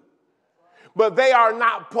do. But they are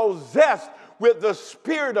not possessed with the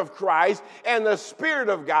Spirit of Christ and the Spirit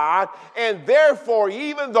of God, and therefore,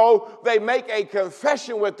 even though they make a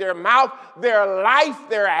confession with their mouth, their life,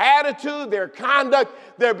 their attitude, their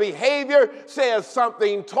conduct, their behavior says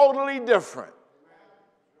something totally different.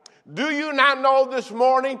 Do you not know this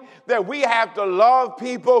morning that we have to love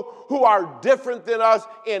people who are different than us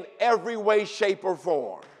in every way, shape, or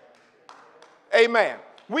form? Amen.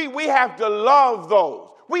 We have to love those.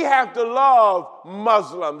 We have to love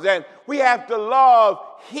Muslims, and we have to love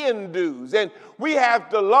Hindus, and we have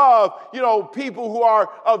to love, people who are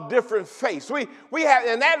of different faiths. We have,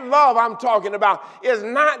 and that love I'm talking about is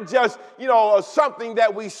not just, something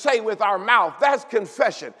that we say with our mouth. That's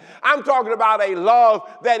confession. I'm talking about a love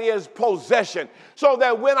that is possession, so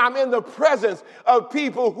that when I'm in the presence of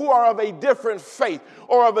people who are of a different faith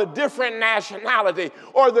or of a different nationality,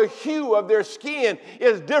 or the hue of their skin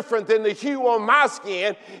is different than the hue on my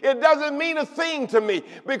skin, it doesn't mean a thing to me,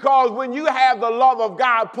 because when you have the love of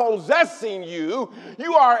God possessing you,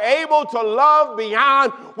 you are able to love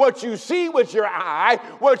beyond what you see with your eye,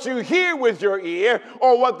 what you hear with your ear,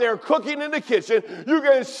 or what they're cooking in the kitchen. You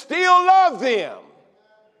can still love them.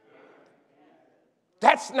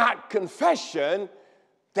 That's not confession,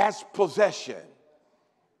 that's possession.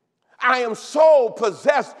 I am so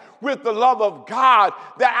possessed with the love of God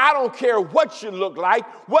that I don't care what you look like,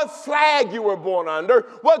 what flag you were born under,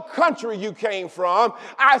 what country you came from.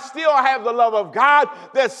 I still have the love of God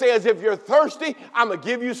that says, if you're thirsty, I'm going to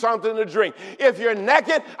give you something to drink. If you're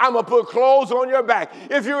naked, I'm going to put clothes on your back.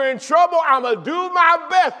 If you're in trouble, I'm going to do my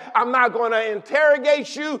best. I'm not going to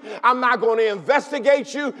interrogate you. I'm not going to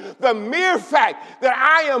investigate you. The mere fact that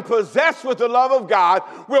I am possessed with the love of God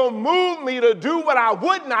will move me to do what I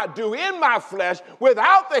would not do in my flesh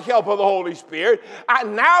without the help of the Holy Spirit. I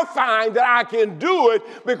now find that I can do it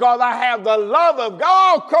because I have the love of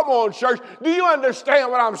God. Oh, come on, church. Do you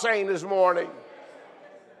understand what I'm saying this morning?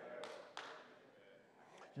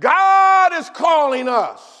 God is calling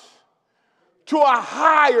us to a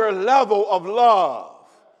higher level of love.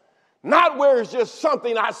 Not where it's just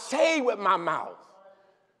something I say with my mouth,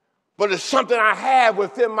 but it's something I have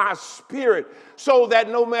within my spirit, so that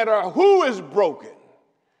no matter who is broken,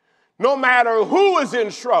 no matter who is in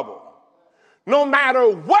trouble, no matter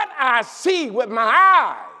what I see with my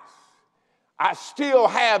eyes, I still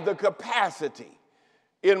have the capacity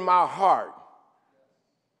in my heart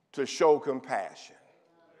to show compassion.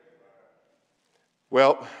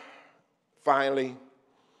 Well, finally,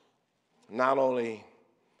 not only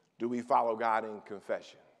do we follow God in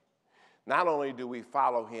confession, not only do we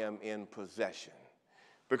follow him in possession,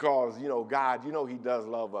 because, God, he does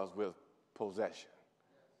love us with possession.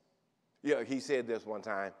 He said this one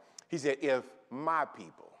time. He said, if my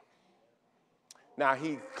people, now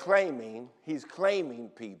he's claiming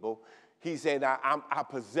people. He said, I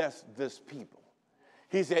possess this people.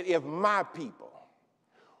 He said, if my people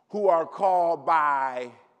who are called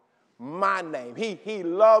by my name, he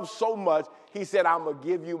loves so much, he said, I'm going to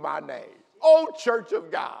give you my name. Oh, church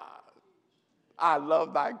of God, I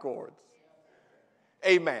love thy courts.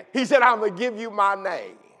 Amen. He said, I'm going to give you my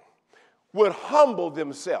name. would humble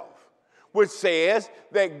themselves, which says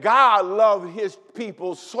that God loved his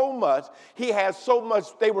people so much, he had so much,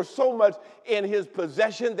 they were so much in his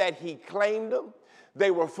possession that he claimed them.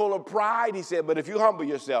 They were full of pride. He said, but if you humble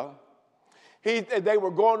yourself, they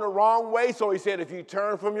were going the wrong way. So he said, if you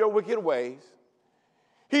turn from your wicked ways,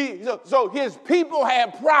 so his people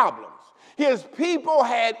had problems. His people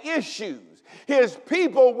had issues. His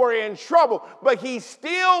people were in trouble, but he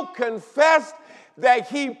still confessed that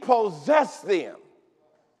he possessed them.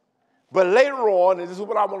 But later on, and this is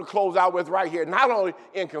what I want to close out with right here, not only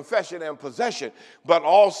in confession and possession, but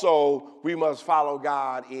also we must follow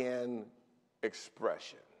God in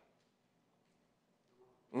expression.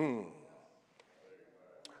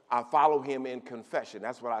 I follow him in confession.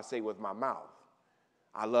 That's what I say with my mouth.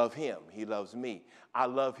 I love him. He loves me. I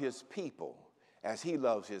love his people as he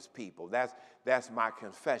loves his people. That's my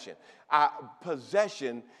confession.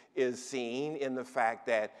 Possession is seen in the fact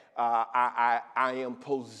that I am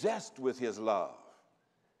possessed with his love.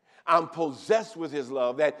 I'm possessed with his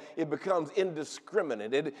love, that it becomes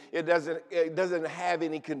indiscriminate. It doesn't have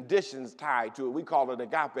any conditions tied to it. We call it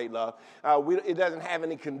agape love. It doesn't have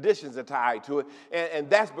any conditions tied to it, and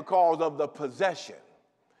that's because of the possession.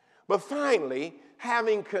 But finally,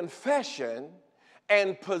 having confession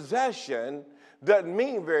and possession doesn't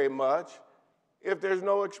mean very much if there's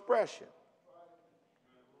no expression.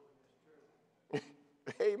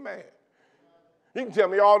 Amen. You can tell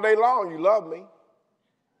me all day long you love me.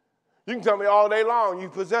 You can tell me all day long you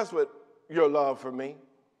possess with your love for me.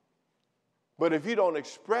 But if you don't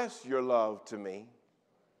express your love to me,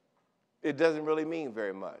 it doesn't really mean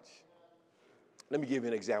very much. Let me give you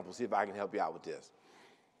an example, see if I can help you out with this.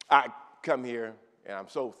 I come here, and I'm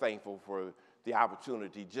so thankful for the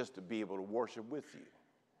opportunity just to be able to worship with you.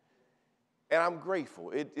 And I'm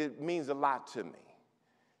grateful. It means a lot to me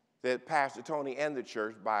that Pastor Tony and the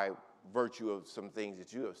church, by virtue of some things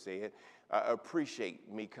that you have said,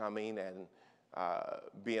 appreciate me coming and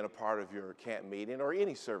being a part of your camp meeting or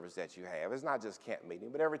any service that you have. It's not just camp meeting,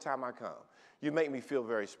 but every time I come, you make me feel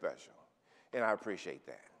very special, and I appreciate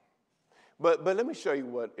that. But let me show you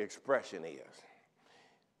what expression is.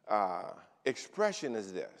 Expression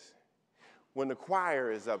is this. When the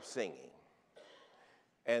choir is up singing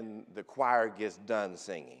and the choir gets done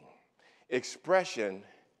singing, expression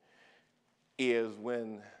is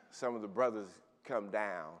when some of the brothers come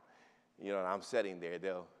down, and I'm sitting there,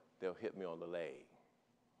 they'll hit me on the leg.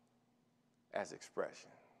 That's expression.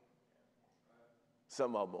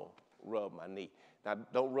 Some of them will rub my knee. Now,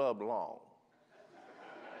 don't rub long.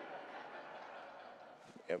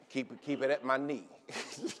 Keep it at my knee.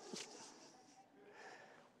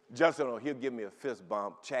 Justin, he'll give me a fist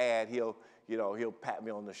bump. Chad, he'll pat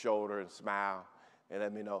me on the shoulder and smile and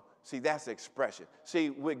let me know. See, that's expression. See,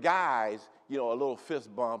 with guys, a little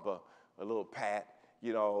fist bump, a little pat,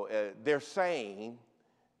 they're saying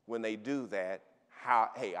when they do that,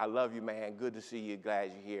 hey, I love you, man. Good to see you.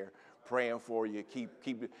 Glad you're here. Praying for you.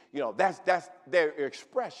 Keep. That's their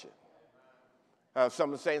expression.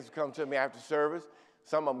 Some of the saints come to me after service.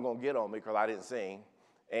 Some of them gonna get on me because I didn't sing,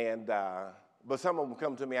 but some of them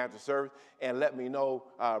come to me after service and let me know,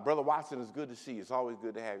 Brother Watson, it's good to see you. It's always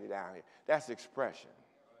good to have you down here. That's expression.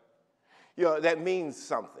 That means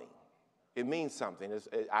something. It means something.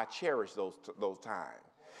 I cherish those times.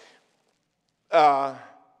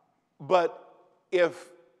 But if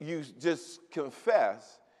you just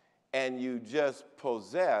confess and you just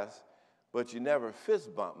possess, but you never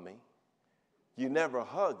fist bump me, you never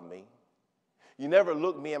hug me, you never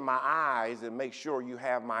look me in my eyes and make sure you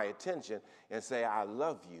have my attention and say, I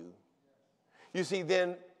love you. You see,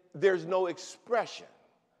 then there's no expression.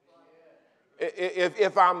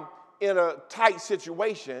 If I'm in a tight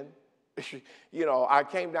situation, I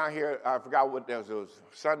came down here, I forgot what it was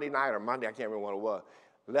Sunday night or Monday, I can't remember what it was,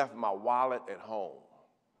 left my wallet at home.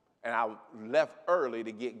 And I left early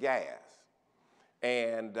to get gas.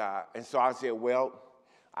 And so I said, well,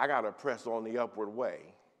 I got to press on the upward way.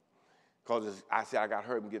 Because I said, I got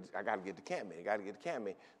to get to camp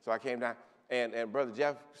meeting. So I came down, and Brother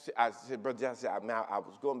Jeff, I was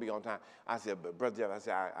going to be on time. I said, but Brother Jeff,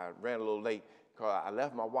 I ran a little late because I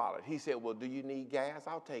left my wallet. He said, well, do you need gas?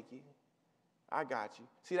 I'll take you. I got you.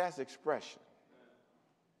 See, that's expression.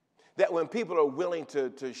 That when people are willing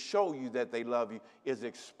to show you that they love you is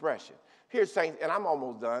expression. Here's saints, and I'm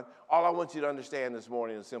almost done. All I want you to understand this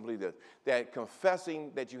morning is simply this, that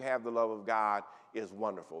confessing that you have the love of God is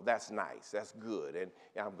wonderful. That's nice. That's good. And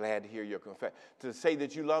I'm glad to hear your confession. To say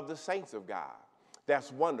that you love the saints of God, That's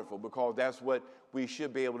wonderful, because that's what we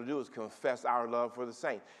should be able to do, is confess our love for the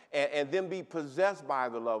saints. And then be possessed by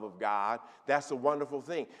the love of God. That's a wonderful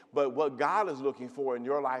thing. But what God is looking for in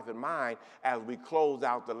your life and mine as we close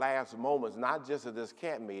out the last moments, not just of this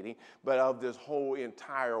camp meeting, but of this whole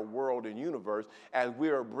entire world and universe, as we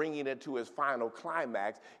are bringing it to its final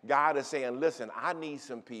climax, God is saying, listen, I need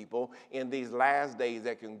some people in these last days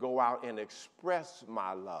that can go out and express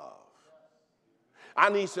my love. I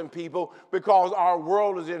need some people, because our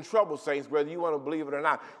world is in trouble, saints, whether you want to believe it or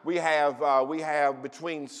not. We have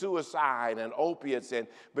between suicide and opiates, and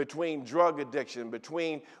between drug addiction,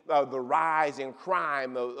 between the rise in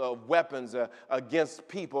crime of weapons against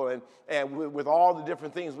people, and with all the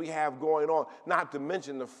different things we have going on, not to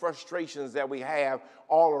mention the frustrations that we have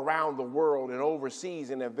all around the world and overseas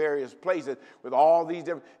and in various places with all these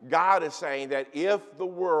different. God is saying that if the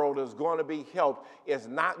world is going to be helped, it's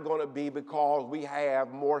not going to be because we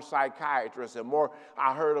have more psychiatrists and more.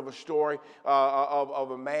 I heard of a story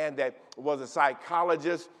of a man that was a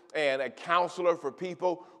psychologist and a counselor for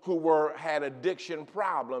people who had addiction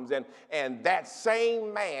problems. And that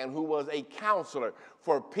same man who was a counselor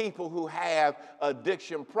for people who have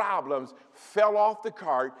addiction problems fell off the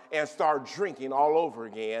cart and started drinking all over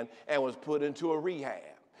again and was put into a rehab.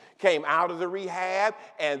 Came out of the rehab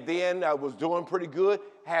and then was doing pretty good,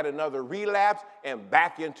 had another relapse, and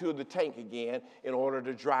back into the tank again in order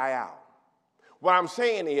to dry out. What I'm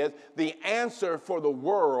saying is, the answer for the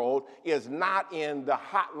world is not in the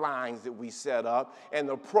hotlines that we set up and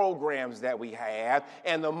the programs that we have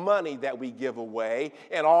and the money that we give away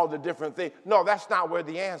and all the different things. No, that's not where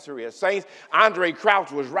the answer is. Saints, Andre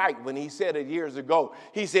Crouch was right when he said it years ago.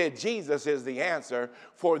 He said, Jesus is the answer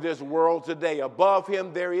for this world today. Above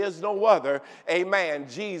him, there is no other. Amen.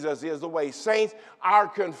 Jesus is the way. Saints, our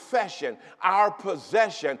confession, our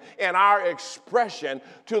possession, and our expression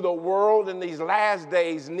to the world in these last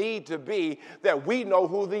days need to be that we know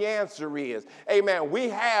who the answer is. Amen. We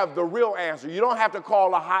have the real answer. You don't have to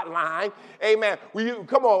call a hotline. Amen.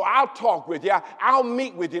 Come on, I'll talk with you. I'll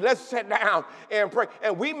meet with you. Let's sit down and pray.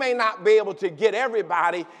 And we may not be able to get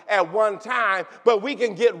everybody at one time, but we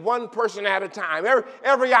can get one person at a time.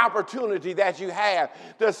 Every opportunity that you have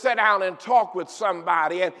to sit down and talk with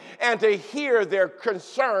somebody and to hear their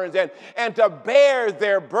concerns and to bear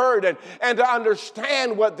their burden and to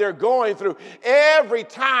understand what they're going through. Every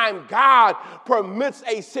time God permits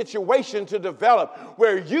a situation to develop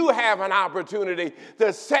where you have an opportunity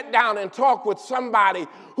to sit down and talk with somebody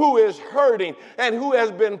who is hurting and who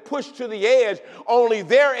has been pushed to the edge, only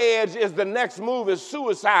their edge is the next move is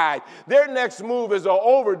suicide. Their next move is an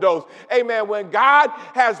overdose. Amen. When God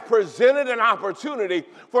has presented an opportunity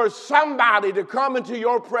for somebody to come into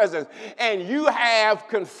your presence and you have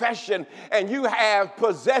confession and you have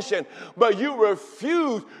possession, but you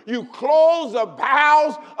refuse, you close the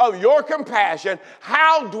bowels of your compassion,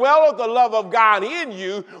 how dwelleth the love of God in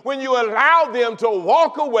you when you allow them to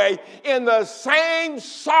walk away in the same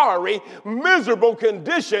sorry, miserable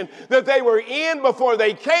condition that they were in before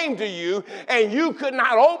they came to you, and you could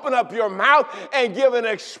not open up your mouth and give an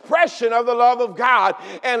expression of the love of God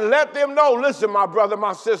and let them know, listen, my brother,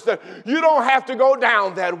 my sister, you don't have to go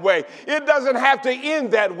down that way. It doesn't have to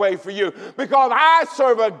end that way for you, because I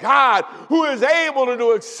serve a God who is able to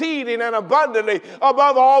do exceeding and abundantly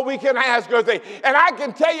above all we can ask or think. And I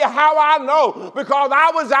can tell you how I know, because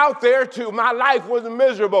I was out there too. My life was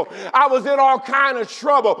miserable. I was in all kind of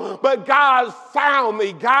trouble, but God found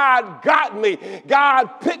me. God got me. God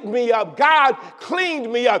picked me up. God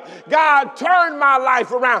cleaned me up. God turned my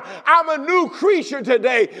life around. I'm a new creature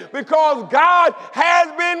today because God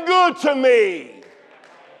has been good to me.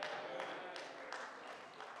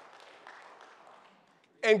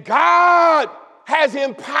 And God has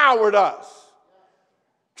empowered us.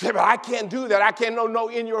 Say, but I can't do that. I can't. No,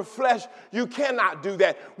 in your flesh, you cannot do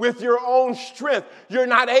that. With your own strength, you're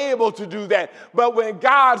not able to do that. But when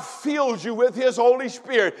God fills you with his Holy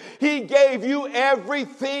Spirit, he gave you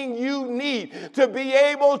everything you need to be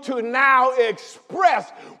able to now express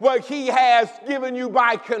what he has given you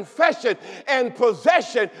by confession and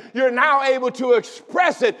possession. You're now able to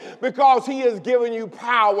express it because he has given you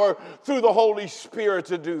power through the Holy Spirit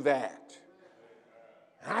to do that.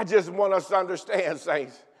 I just want us to understand,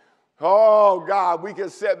 saints, Oh, God, we can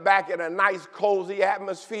sit back in a nice, cozy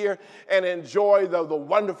atmosphere and enjoy the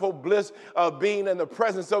wonderful bliss of being in the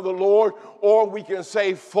presence of the Lord. Or we can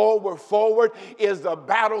say, forward, forward is the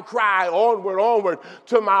battle cry. Onward, onward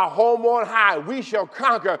to my home on high. We shall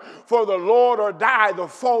conquer, for the Lord or die. The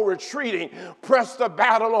foe retreating, press the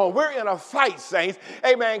battle on. We're in a fight, saints.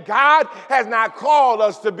 Amen. God has not called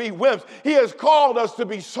us to be wimps. He has called us to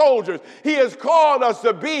be soldiers. He has called us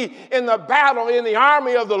to be in the battle, in the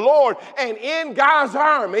army of the Lord. And in God's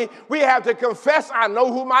army, we have to confess, I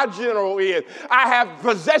know who my general is. I have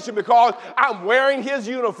possession because I'm wearing his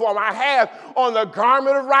uniform. I have on the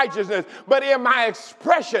garment of righteousness. But in my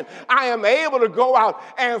expression, I am able to go out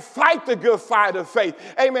and fight the good fight of faith.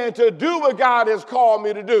 Amen. To do what God has called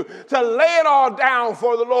me to do. To lay it all down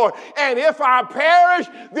for the Lord. And if I perish,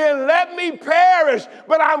 then let me perish.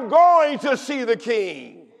 But I'm going to see the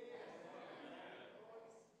King.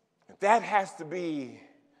 That has to be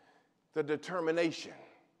the determination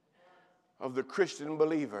of the Christian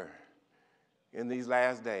believer in these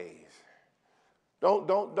last days. Don't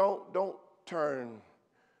turn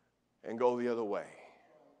and go the other way.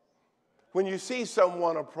 When you see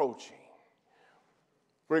someone approaching,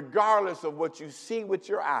 regardless of what you see with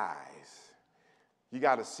your eyes, you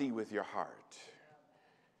got to see with your heart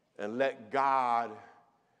and let God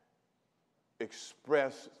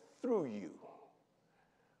express through you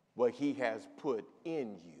what he has put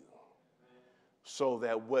in you, so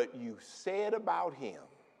that what you said about him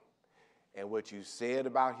and what you said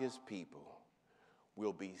about his people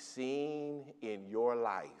will be seen in your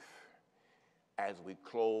life as we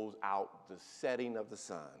close out the setting of the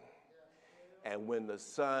sun. And when the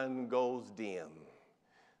sun goes dim,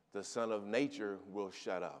 the Son of Nature will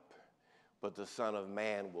shut up, but the Son of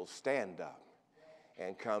Man will stand up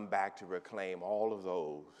and come back to reclaim all of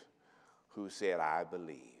those who said, I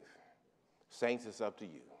believe. Saints, it's up to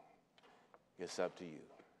you. It's up to you.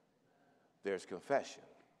 There's confession,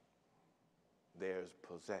 there's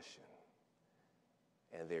possession,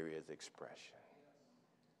 and there is expression.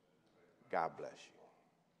 God bless you.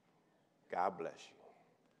 God bless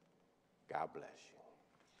you. God bless you.